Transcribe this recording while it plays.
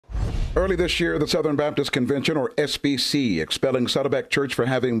Early this year, the Southern Baptist Convention, or SBC, expelling Saddleback Church for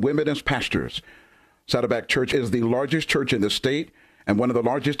having women as pastors. Saddleback Church is the largest church in the state and one of the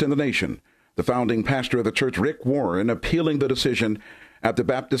largest in the nation. The founding pastor of the church, Rick Warren, appealing the decision at the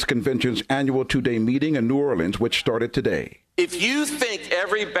Baptist Convention's annual two-day meeting in New Orleans, which started today. If you think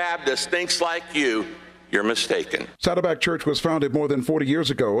every Baptist thinks like you, you're mistaken. Saddleback Church was founded more than 40 years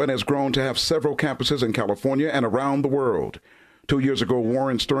ago and has grown to have several campuses in California and around the world. 2 years ago,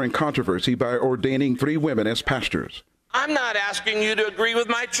 Warren stirring controversy by ordaining 3 women as pastors. I'm not asking you to agree with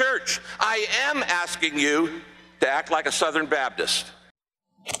my church. I am asking you to act like a Southern Baptist.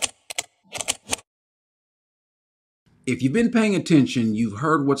 If you've been paying attention, you've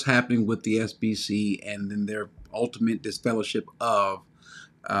heard what's happening with the SBC and then their ultimate disfellowship of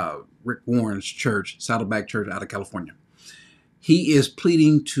Rick Warren's church, Saddleback Church out of California. He is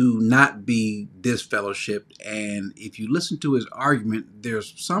pleading to not be disfellowshipped, and if you listen to his argument,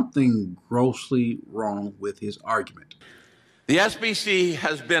 there's something grossly wrong with his argument. The SBC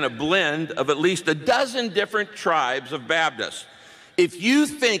has been a blend of at least a dozen different tribes of Baptists. If you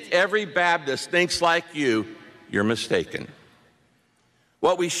think every Baptist thinks like you, you're mistaken.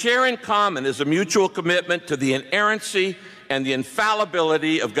 What we share in common is a mutual commitment to the inerrancy and the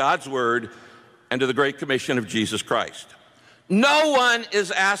infallibility of God's Word and to the Great Commission of Jesus Christ. No one is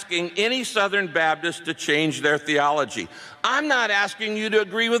asking any Southern Baptist to change their theology. I'm not asking you to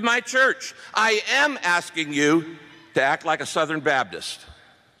agree with my church. I am asking you to act like a Southern Baptist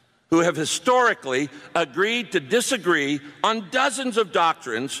who have historically agreed to disagree on dozens of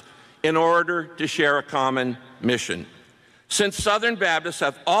doctrines in order to share a common mission. Since Southern Baptists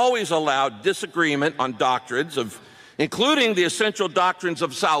have always allowed disagreement on doctrines, including the essential doctrines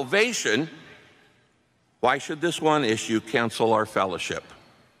of salvation, why should this one issue cancel our fellowship?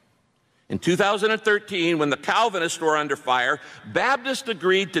 In 2013, when the Calvinists were under fire, Baptists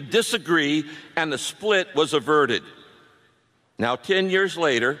agreed to disagree and the split was averted. Now, 10 years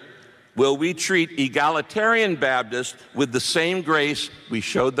later, will we treat egalitarian Baptists with the same grace we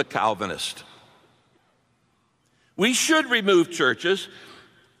showed the Calvinists? We should remove churches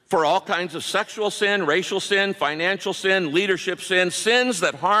for all kinds of sexual sin, racial sin, financial sin, leadership sin, sins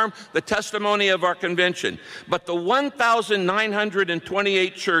that harm the testimony of our convention. But the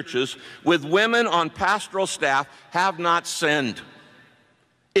 1,928 churches with women on pastoral staff have not sinned.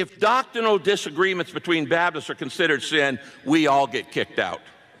 If doctrinal disagreements between Baptists are considered sin, we all get kicked out.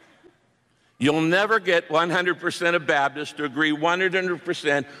 You'll never get 100% of Baptists to agree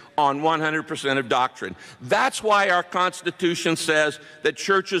 100% on 100% of doctrine. That's why our Constitution says that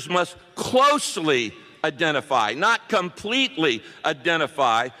churches must closely identify, not completely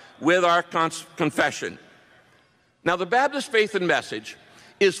identify, with our confession. Now, the Baptist Faith and Message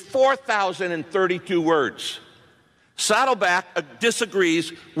is 4,032 words. Saddleback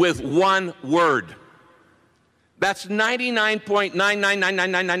disagrees with one word. That's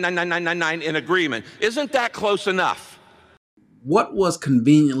 99.999999999 in agreement. Isn't that close enough? What was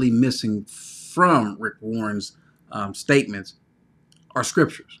conveniently missing from Rick Warren's statements are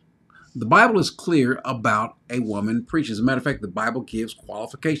scriptures. The Bible is clear about a woman preaching. As a matter of fact, the Bible gives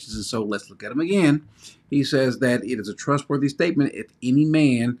qualifications, and so let's look at them again. He says that it is a trustworthy statement if any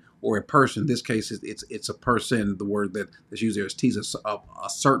man or a person, in this case it's a person, the word that's used there is tease, a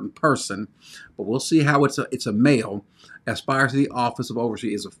certain person, but we'll see how it's a male, aspires to the office of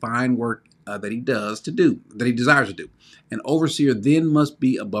overseer is a fine work that he desires to do. An overseer then must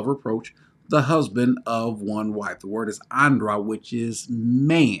be above reproach, the husband of one wife. The word is andra, which is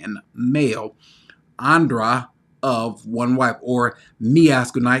man, male, andra of one wife, or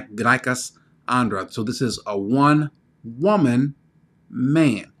mias gunaikas andra. So this is a one woman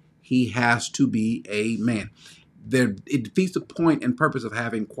man. He has to be a man. It defeats the point and purpose of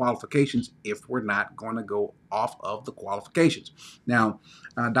having qualifications if we're not going to go off of the qualifications. Now,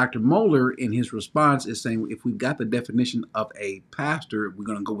 Dr. Moeller, in his response, is saying if we've got the definition of a pastor, we're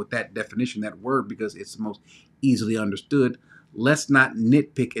going to go with that definition, that word, because it's the most easily understood. Let's not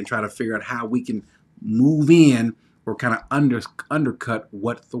nitpick and try to figure out how we can move in or kind of undercut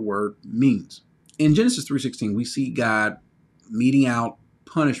what the word means. In Genesis 3:16, we see God meting out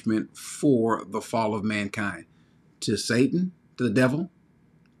punishment for the fall of mankind. To Satan, to the devil,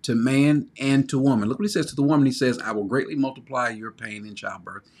 to man, and to woman. Look what he says to the woman. He says, I will greatly multiply your pain in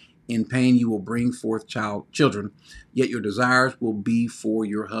childbirth. In pain you will bring forth children, yet your desires will be for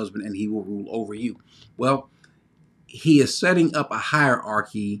your husband, and he will rule over you. Well, he is setting up a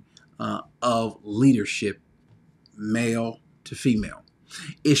hierarchy of leadership, male to female.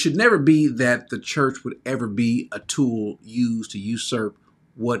 It should never be that the church would ever be a tool used to usurp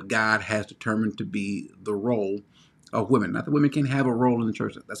what God has determined to be the role of women. Not that women can't have a role in the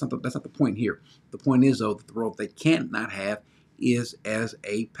church. That's not the point here. The point is, though, that the role they cannot have is as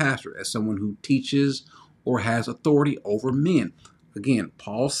a pastor, as someone who teaches or has authority over men. Again,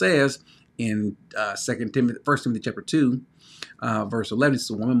 Paul says in 1 Timothy chapter 2, verse 11, it says,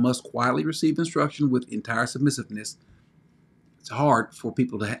 a woman must quietly receive instruction with entire submissiveness. It's hard for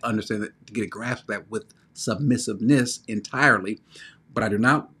people to understand that, to get a grasp of that with submissiveness entirely. But I do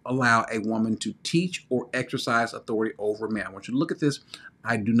not allow a woman to teach or exercise authority over men. I want you to look at this.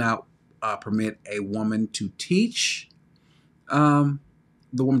 I do not permit a woman to teach, or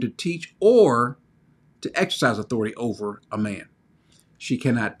to exercise authority over a man. She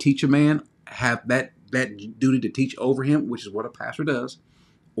cannot teach a man, have that duty to teach over him, which is what a pastor does,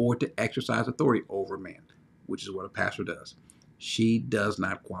 or to exercise authority over a man, which is what a pastor does. She does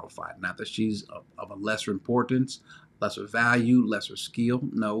not qualify. Not that she's of a lesser importance, lesser value, lesser skill.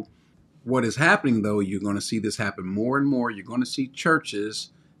 No. What is happening, though, you're going to see this happen more and more. You're going to see churches,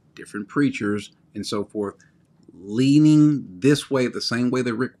 different preachers, and so forth, leaning this way, the same way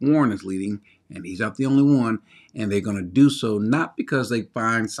that Rick Warren is leading, and he's not the only one, and they're going to do so not because they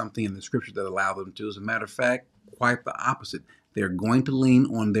find something in the scripture that allow them to. As a matter of fact, quite the opposite. They're going to lean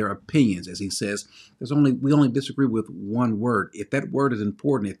on their opinions. As he says, we only disagree with one word. If that word is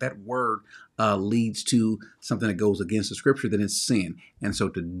important, if that word leads to something that goes against the scripture, then it's sin. And so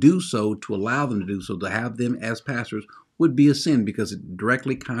to do so, to allow them to do so, to have them as pastors would be a sin because it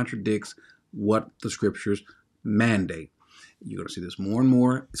directly contradicts what the scriptures mandate. You're going to see this more and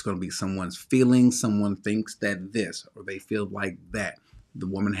more. It's going to be someone's feeling. Someone thinks that this, or they feel like that. The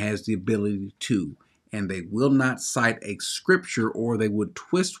woman has the ability to. And they will not cite a scripture, or they would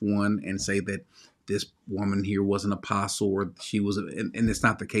twist one and say that this woman here was an apostle, or she was, and it's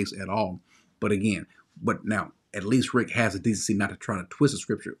not the case at all. But now, at least Rick has the decency not to try to twist a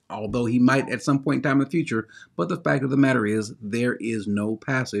scripture, although he might at some point in time in the future. But the fact of the matter is, there is no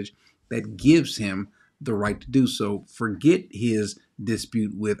passage that gives him the right to do so. Forget his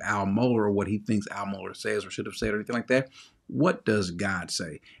dispute with Al Mohler, or what he thinks Al Mohler says or should have said or anything like that. What does God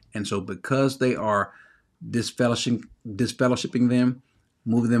say? And so because they are disfellowshipping them,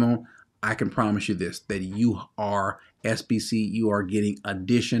 moving them on, I can promise you this, that you are SBC, you are getting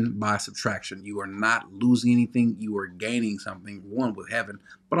addition by subtraction. You are not losing anything. You are gaining something, one, with heaven,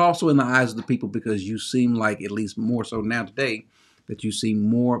 but also in the eyes of the people, because you seem like, at least more so now today, that you seem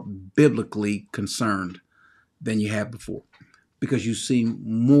more biblically concerned than you have before, because you seem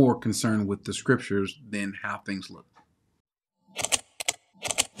more concerned with the scriptures than how things look.